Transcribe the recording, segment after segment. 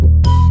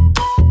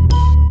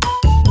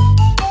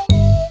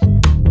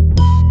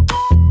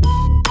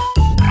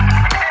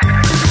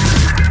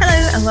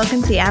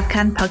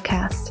AvCan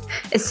podcast,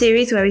 a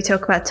series where we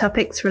talk about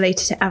topics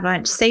related to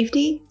avalanche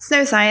safety,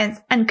 snow science,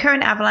 and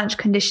current avalanche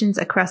conditions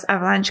across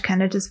Avalanche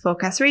Canada's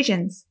forecast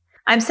regions.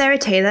 I'm Sarah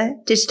Taylor,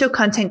 Digital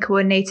Content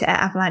Coordinator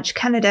at Avalanche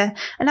Canada,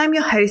 and I'm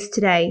your host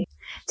today.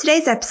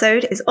 Today's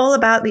episode is all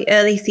about the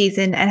early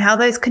season and how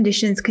those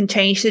conditions can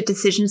change the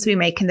decisions we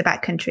make in the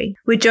backcountry.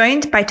 We're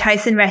joined by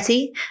Tyson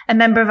Rettie, a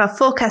member of our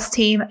forecast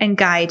team and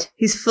guide,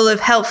 who's full of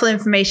helpful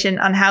information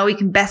on how we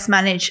can best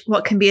manage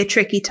what can be a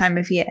tricky time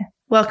of year.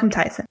 Welcome,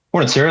 Tyson.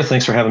 Morning, Sarah.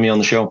 Thanks for having me on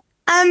the show.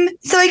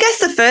 So I guess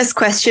the first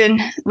question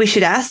we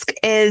should ask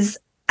is,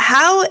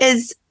 how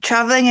is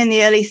traveling in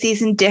the early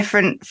season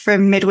different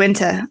from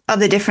midwinter? Are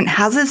there different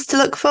hazards to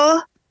look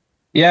for?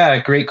 Yeah,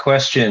 great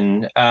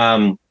question.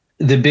 The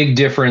big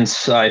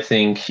difference, I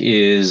think,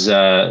 is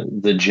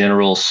the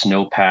general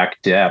snowpack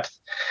depth.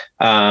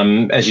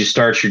 As you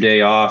start your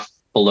day off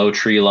below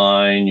tree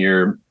line,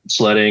 you're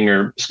sledding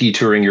or ski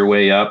touring your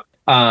way up.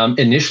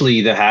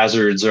 Initially, the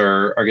hazards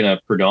are going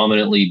to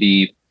predominantly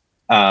be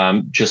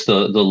just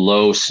the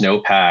low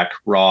snowpack,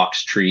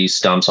 rocks, trees,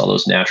 stumps. All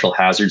those natural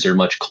hazards are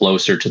much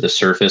closer to the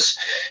surface.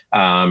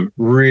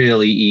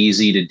 Really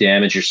easy to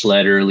damage your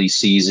sled early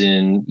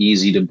season,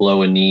 easy to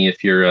blow a knee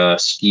if you're a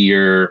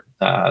skier,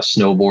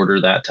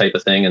 snowboarder, that type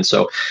of thing. And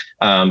so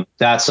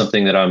that's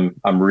something that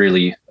I'm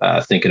really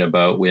thinking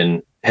about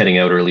when heading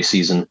out early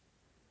season.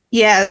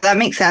 Yeah, that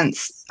makes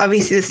sense.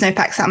 Obviously, the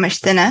snowpack's that much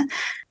thinner.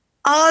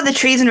 Are the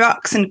trees and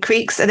rocks and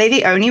creeks, are they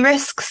the only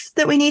risks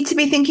that we need to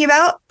be thinking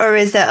about, or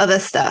is there other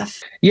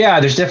stuff? Yeah,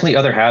 there's definitely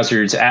other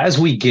hazards. As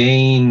we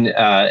gain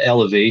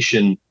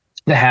elevation,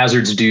 the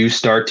hazards do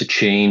start to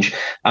change.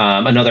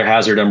 Another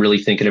hazard I'm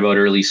really thinking about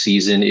early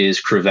season is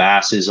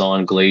crevasses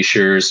on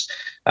glaciers.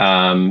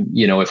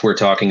 If we're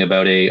talking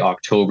about a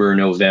October,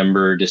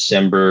 November,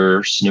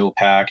 December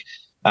snowpack,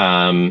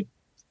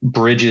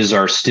 bridges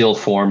are still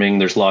forming.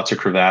 There's lots of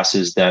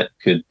crevasses that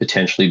could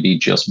potentially be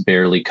just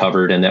barely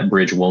covered, and that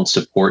bridge won't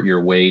support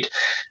your weight.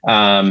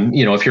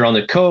 If you're on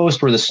the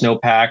coast where the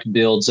snowpack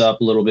builds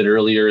up a little bit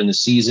earlier in the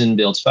season,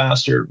 builds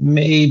faster,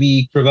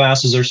 maybe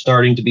crevasses are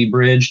starting to be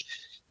bridged.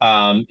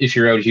 If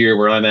you're out here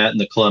where I'm at in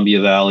the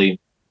Columbia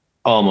Valley,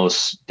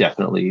 almost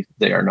definitely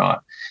they are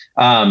not.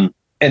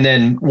 And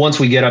then once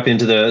we get up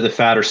into the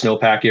fatter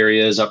snowpack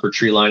areas, upper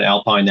tree line,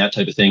 alpine, that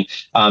type of thing,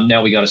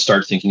 now we got to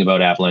start thinking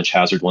about avalanche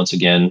hazard once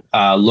again.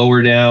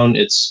 Lower down,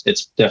 it's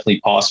definitely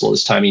possible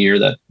this time of year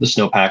that the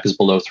snowpack is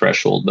below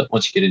threshold. But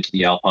once you get into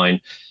the alpine,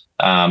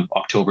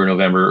 October,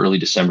 November, early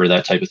December,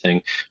 that type of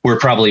thing, we're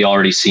probably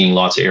already seeing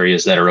lots of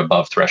areas that are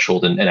above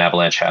threshold, and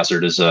avalanche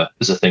hazard is a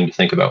thing to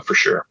think about for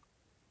sure.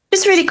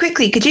 Just really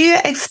quickly, could you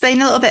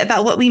explain a little bit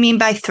about what we mean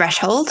by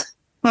threshold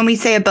when we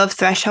say above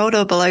threshold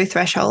or below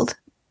threshold?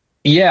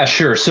 Yeah,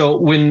 sure. So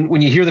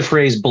when you hear the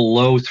phrase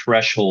below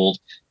threshold,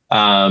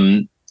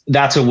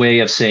 that's a way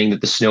of saying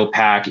that the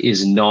snowpack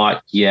is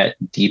not yet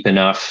deep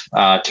enough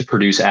to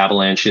produce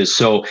avalanches.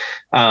 So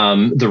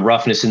the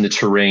roughness in the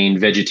terrain,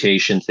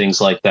 vegetation,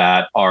 things like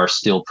that are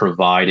still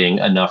providing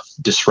enough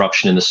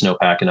disruption in the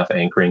snowpack, enough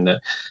anchoring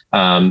that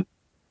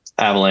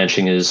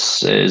avalanching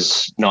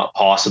is not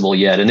possible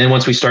yet. And then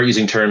once we start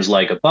using terms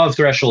like above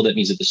threshold, that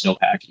means that the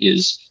snowpack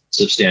is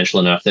substantial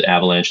enough that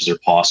avalanches are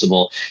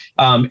possible.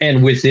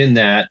 And within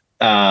that,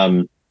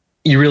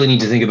 you really need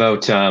to think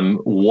about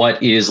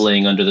what is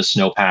laying under the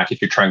snowpack if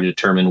you're trying to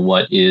determine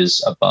what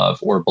is above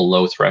or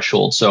below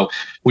threshold. So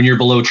when you're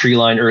below tree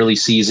line early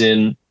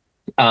season,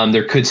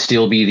 there could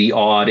still be the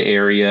odd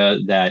area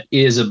that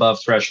is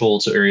above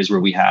threshold. So areas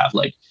where we have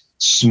like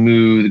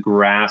smooth,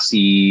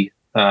 grassy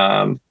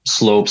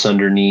slopes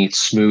underneath,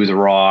 smooth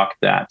rock,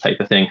 that type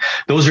of thing.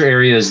 Those are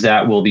areas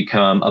that will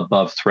become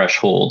above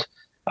threshold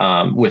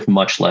with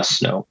much less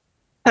snow.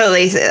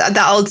 Totally.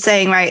 That old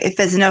saying, right? If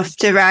there's enough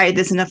to ride,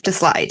 there's enough to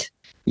slide.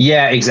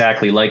 Yeah,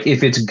 exactly. Like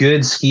if it's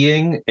good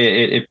skiing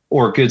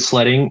or good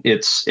sledding,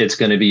 it's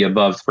going to be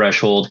above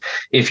threshold.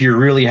 If you're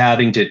really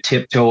having to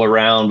tiptoe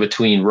around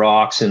between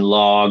rocks and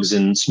logs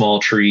and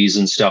small trees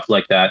and stuff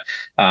like that,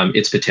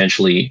 it's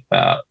potentially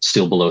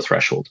still below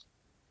threshold.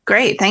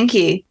 Great. Thank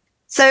you.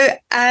 So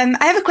I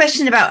have a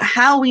question about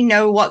how we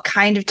know what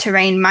kind of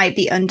terrain might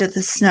be under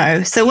the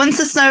snow. So once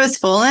the snow has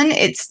fallen,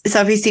 it's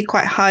obviously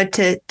quite hard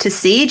to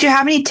see. Do you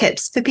have any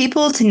tips for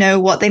people to know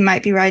what they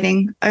might be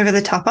riding over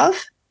the top of?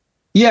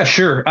 Yeah,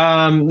 sure.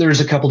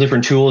 There's a couple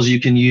different tools you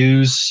can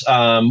use.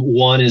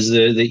 One is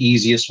the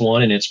easiest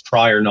one, and it's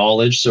prior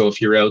knowledge. So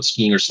if you're out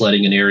skiing or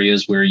sledding in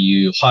areas where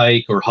you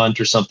hike or hunt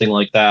or something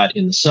like that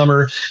in the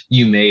summer,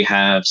 you may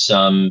have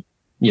some,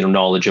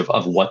 knowledge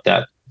of what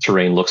that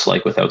terrain looks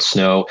like without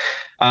snow.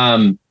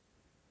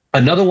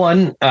 Another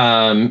one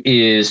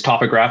is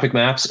topographic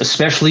maps,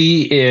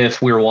 especially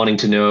if we're wanting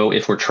to know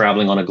if we're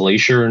traveling on a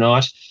glacier or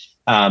not.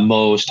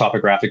 Most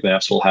topographic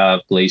maps will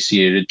have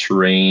glaciated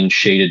terrain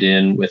shaded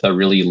in with a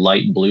really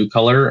light blue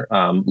color,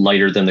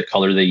 lighter than the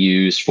color they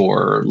use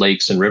for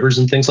lakes and rivers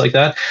and things like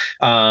that.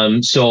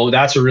 So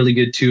that's a really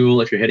good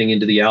tool if you're heading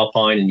into the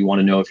Alpine and you want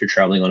to know if you're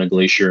traveling on a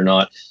glacier or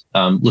not.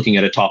 Looking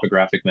at a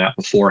topographic map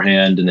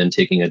beforehand and then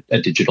taking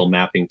a digital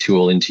mapping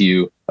tool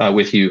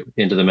with you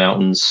into the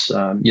mountains,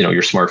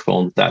 your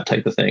smartphone, that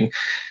type of thing.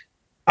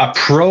 A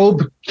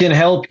probe can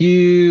help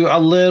you a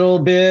little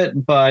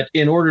bit, but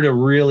in order to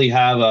really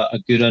have a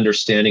good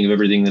understanding of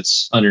everything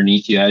that's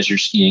underneath you as you're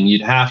skiing,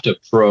 you'd have to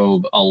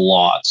probe a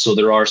lot. So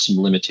there are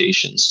some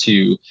limitations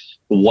to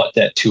what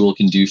that tool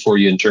can do for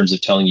you in terms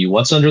of telling you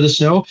what's under the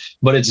snow,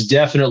 but it's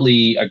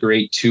definitely a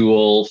great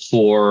tool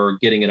for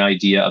getting an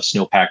idea of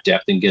snowpack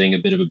depth and getting a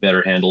bit of a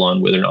better handle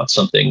on whether or not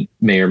something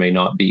may or may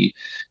not be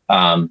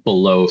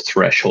below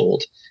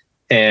threshold.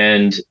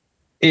 And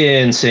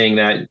in saying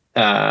that,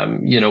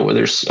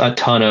 there's a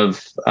ton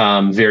of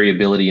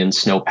variability in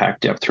snowpack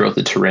depth throughout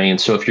the terrain.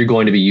 So if you're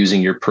going to be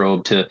using your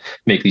probe to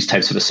make these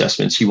types of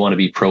assessments, you want to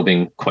be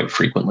probing quite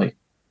frequently.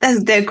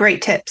 They're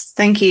great tips.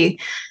 Thank you.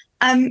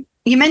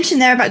 You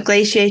mentioned there about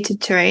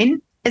glaciated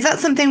terrain. Is that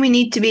something we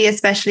need to be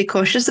especially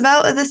cautious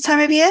about at this time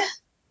of year?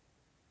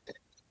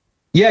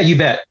 Yeah, you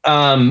bet.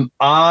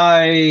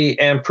 I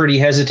am pretty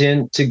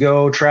hesitant to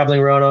go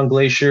traveling around on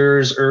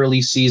glaciers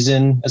early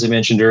season. As I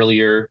mentioned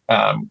earlier,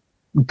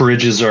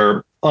 bridges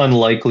are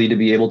unlikely to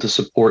be able to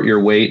support your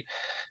weight.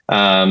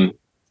 And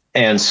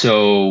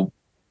so,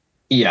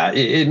 yeah,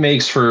 it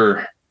makes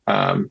for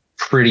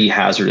pretty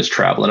hazardous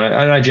travel. And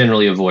I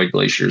generally avoid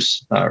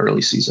glaciers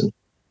early season.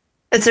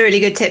 That's a really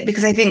good tip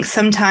because I think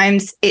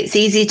sometimes it's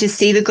easy to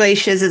see the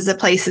glaciers as the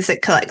places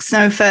that collect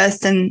snow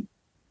first. And,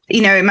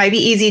 it might be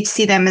easy to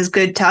see them as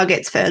good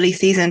targets for early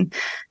season.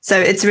 So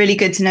it's really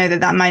good to know that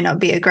that might not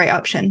be a great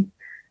option.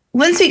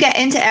 Once we get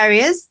into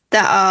areas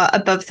that are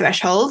above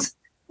threshold,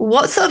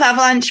 what sort of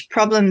avalanche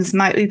problems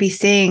might we be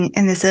seeing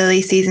in this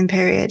early season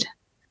period?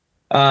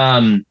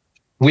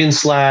 Wind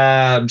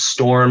slabs,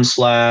 storm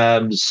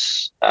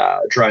slabs,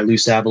 dry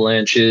loose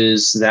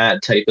avalanches,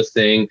 that type of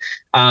thing.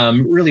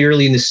 Really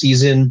early in the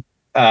season,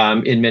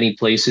 in many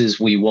places,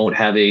 we won't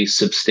have a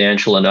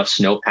substantial enough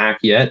snowpack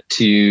yet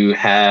to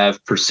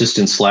have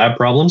persistent slab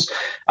problems.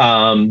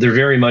 They're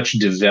very much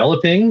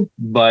developing,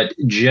 but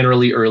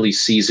generally early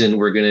season,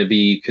 we're going to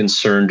be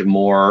concerned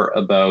more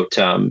about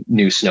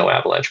new snow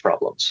avalanche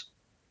problems.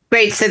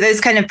 Great. So those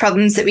kind of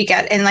problems that we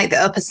get in like the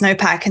upper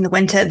snowpack in the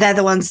winter, they're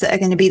the ones that are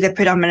going to be the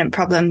predominant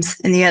problems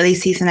in the early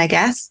season, I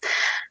guess.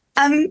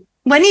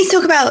 When you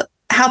talk about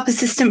how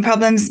persistent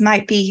problems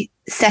might be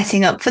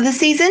setting up for the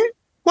season,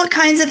 what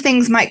kinds of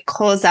things might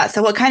cause that?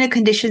 So what kind of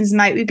conditions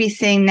might we be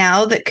seeing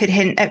now that could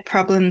hint at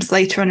problems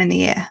later on in the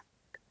year?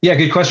 Yeah,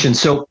 good question.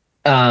 So,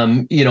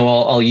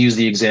 I'll use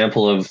the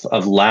example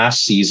of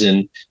last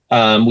season.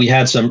 We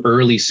had some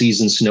early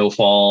season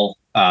snowfall,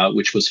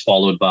 which was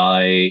followed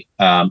by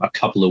a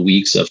couple of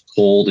weeks of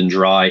cold and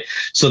dry.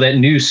 So that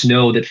new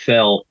snow that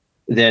fell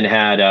then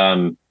had,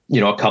 a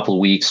couple of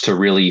weeks to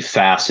really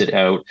facet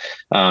out.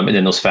 And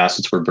then those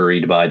facets were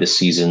buried by the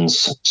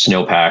season's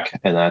snowpack.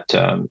 And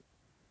that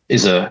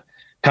is a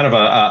kind of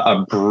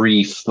a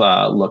brief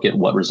look at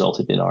what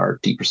resulted in our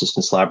deep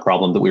persistent slab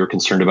problem that we were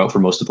concerned about for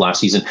most of last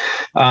season.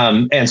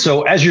 And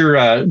so as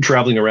you're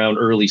traveling around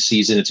early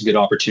season, it's a good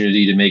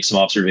opportunity to make some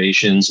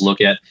observations, look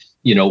at,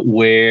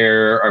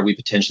 where are we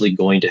potentially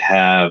going to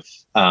have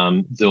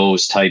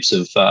those types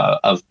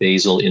of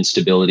basal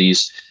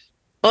instabilities.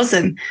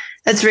 Awesome.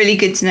 That's really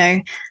good to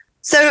know.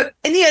 So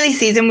in the early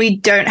season, we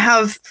don't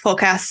have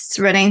forecasts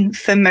running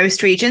for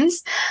most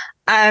regions.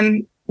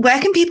 Where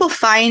can people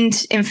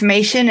find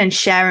information and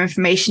share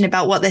information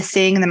about what they're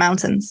seeing in the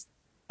mountains?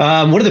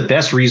 One of the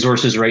best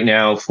resources right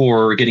now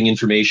for getting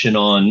information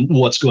on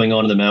what's going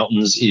on in the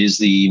mountains is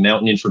the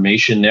Mountain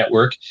Information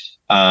Network.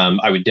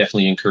 I would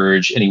definitely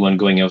encourage anyone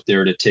going out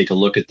there to take a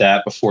look at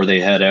that before they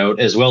head out,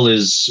 as well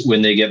as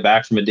when they get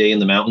back from a day in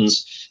the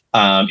mountains.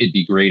 It'd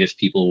be great if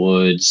people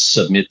would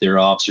submit their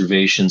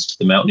observations to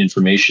the Mountain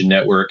Information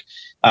Network.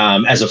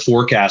 As a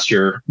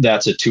forecaster,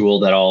 that's a tool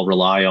that I'll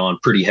rely on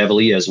pretty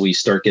heavily as we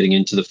start getting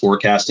into the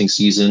forecasting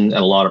season. And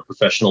a lot of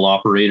professional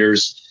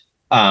operators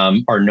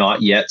are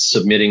not yet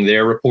submitting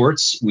their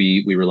reports.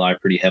 We rely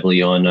pretty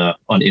heavily on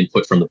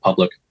input from the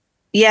public.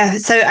 Yeah.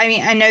 So,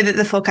 I know that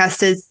the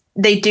forecasters,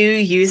 they do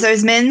use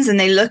those mins and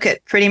they look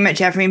at pretty much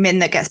every min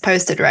that gets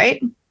posted,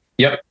 right?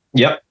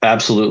 Yep,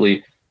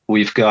 absolutely.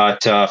 We've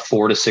got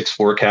 4 to 6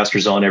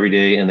 forecasters on every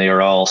day, and they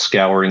are all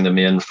scouring the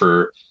min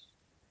for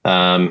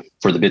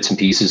the bits and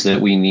pieces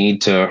that we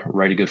need to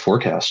write a good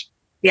forecast.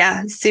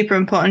 Yeah, super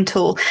important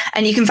tool.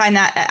 And you can find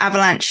that at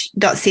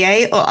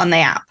avalanche.ca or on the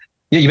app.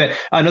 Yeah, you bet.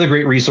 Another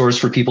great resource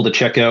for people to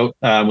check out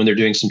when they're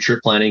doing some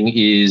trip planning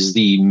is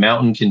the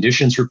Mountain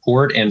Conditions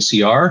Report,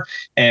 MCR.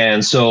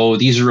 And so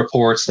these are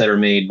reports that are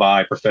made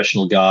by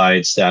professional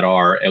guides that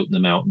are out in the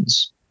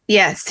mountains.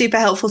 Yeah, super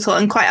helpful tool.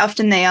 And quite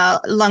often they are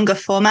longer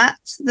format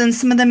than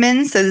some of the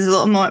mins. So there's a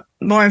little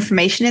more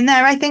information in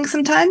there, I think,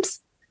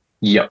 sometimes.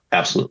 Yep,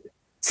 absolutely.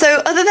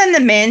 So other than the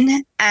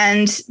MIN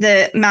and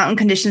the mountain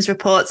conditions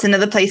reports and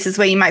other places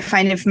where you might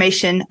find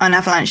information on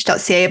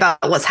avalanche.ca about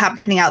what's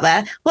happening out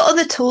there, what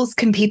other tools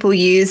can people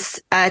use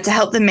to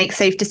help them make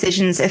safe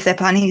decisions if they're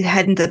planning to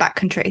head into the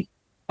backcountry?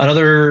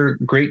 Another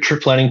great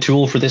trip planning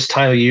tool for this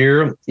time of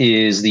year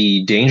is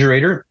the Danger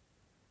Rater.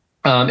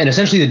 And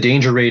essentially the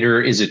Danger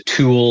Rater is a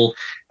tool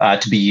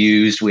to be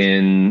used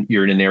when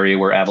you're in an area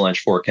where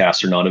avalanche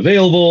forecasts are not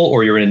available,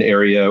 or you're in an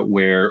area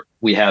where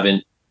we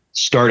haven't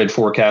started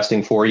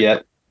forecasting for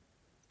yet.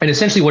 And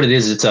essentially what it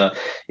is, it's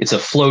a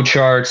flow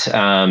chart.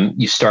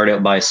 You start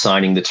out by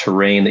assigning the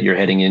terrain that you're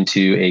heading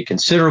into a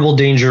considerable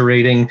danger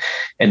rating,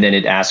 and then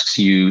it asks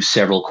you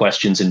several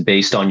questions. And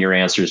based on your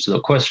answers to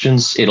the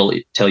questions, it'll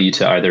tell you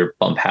to either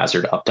bump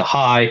hazard up to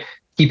high,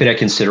 keep it at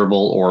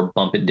considerable, or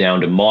bump it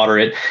down to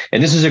moderate.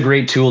 And this is a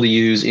great tool to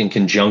use in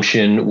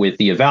conjunction with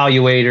the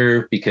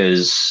evaluator,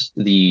 because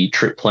the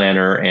trip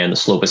planner and the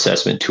slope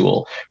assessment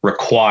tool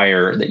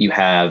require that you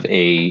have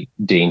a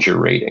danger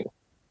rating.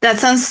 That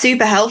sounds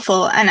super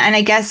helpful. And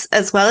I guess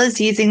as well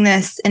as using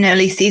this in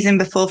early season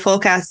before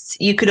forecasts,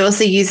 you could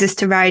also use this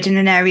to ride in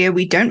an area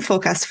we don't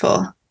forecast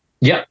for.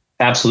 Yeah,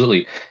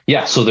 absolutely.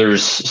 Yeah. So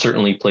there's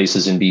certainly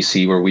places in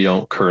BC where we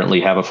don't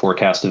currently have a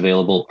forecast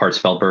available, parts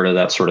of Alberta,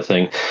 that sort of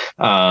thing.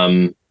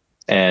 And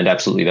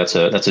absolutely, that's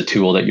a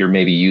tool that you're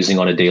maybe using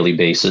on a daily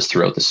basis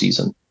throughout the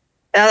season.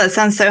 Oh, that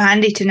sounds so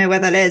handy to know where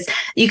that is.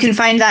 You can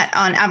find that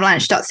on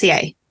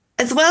avalanche.ca.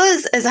 As well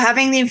as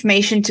having the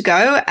information to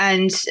go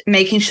and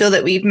making sure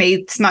that we've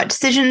made smart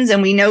decisions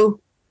and we know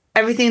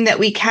everything that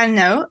we can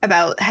know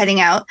about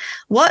heading out,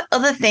 what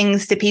other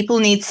things do people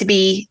need to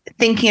be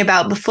thinking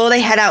about before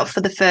they head out for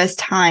the first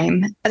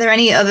time? Are there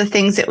any other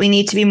things that we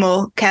need to be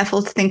more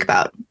careful to think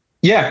about?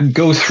 Yeah,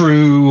 go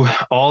through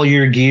all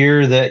your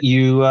gear that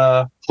you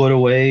put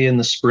away in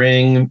the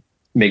spring.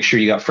 Make sure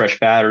you got fresh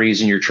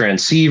batteries in your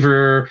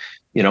transceiver.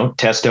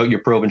 Test out your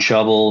probe and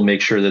shovel,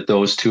 make sure that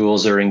those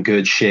tools are in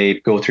good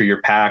shape. Go through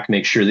your pack,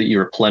 make sure that you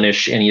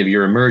replenish any of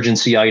your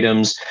emergency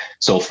items.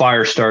 So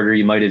fire starter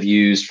you might have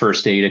used,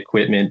 first aid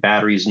equipment,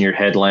 batteries in your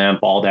headlamp,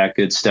 all that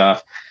good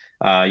stuff.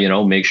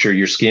 Make sure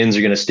your skins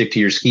are going to stick to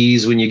your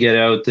skis when you get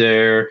out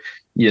there.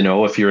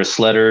 If you're a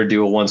sledder,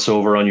 do a once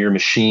over on your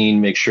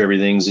machine, make sure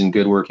everything's in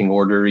good working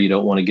order. You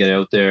don't want to get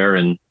out there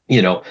and,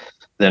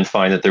 then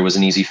find that there was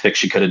an easy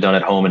fix you could have done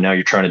at home and now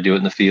you're trying to do it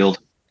in the field.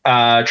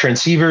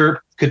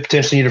 Transceiver could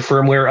potentially need a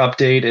firmware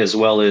update, as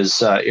well as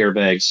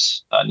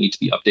airbags need to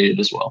be updated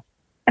as well.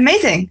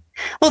 Amazing.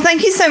 Well,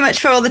 thank you so much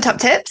for all the top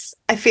tips.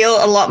 I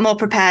feel a lot more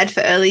prepared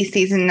for early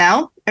season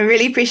now. I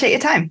really appreciate your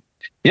time.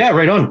 Yeah,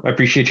 right on. I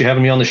appreciate you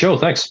having me on the show.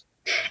 Thanks.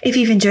 If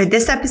you've enjoyed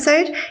this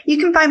episode, you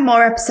can find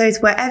more episodes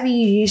wherever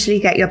you usually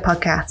get your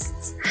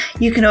podcasts.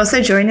 You can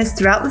also join us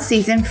throughout the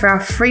season for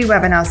our free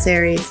webinar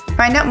series.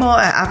 Find out more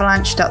at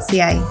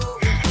avalanche.ca.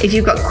 If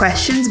you've got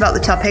questions about the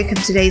topic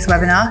of today's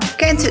webinar,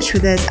 get in touch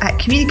with us at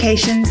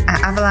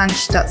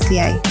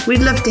communications@avalanche.ca.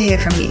 We'd love to hear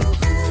from you.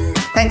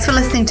 Thanks for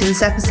listening to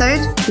this episode.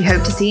 We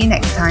hope to see you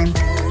next time.